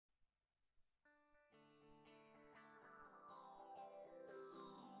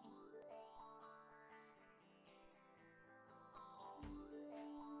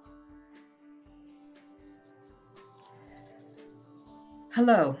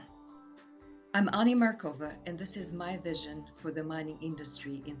Hello, I'm Markova, and this is my vision for the mining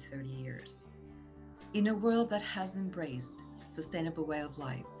industry in 30 years. In a world that has embraced sustainable way of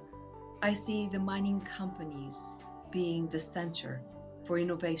life, I see the mining companies being the center for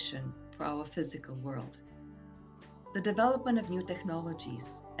innovation for our physical world. The development of new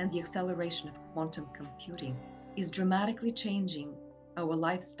technologies and the acceleration of quantum computing is dramatically changing our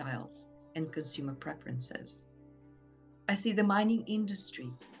lifestyles and consumer preferences. I see the mining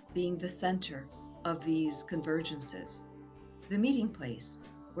industry being the center of these convergences, the meeting place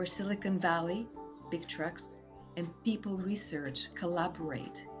where Silicon Valley, big trucks, and people research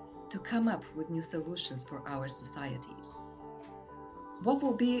collaborate to come up with new solutions for our societies. What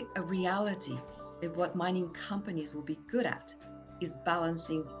will be a reality and what mining companies will be good at is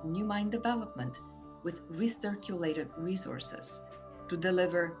balancing new mine development with recirculated resources to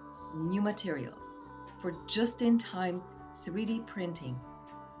deliver new materials for just-in-time 3D printing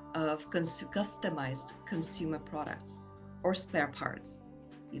of customized consumer products or spare parts,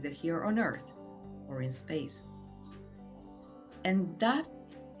 either here on Earth or in space. And that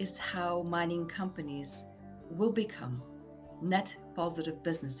is how mining companies will become net positive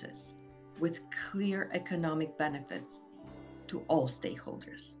businesses with clear economic benefits to all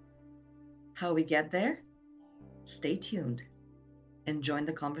stakeholders. How we get there? Stay tuned and join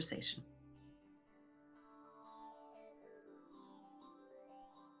the conversation.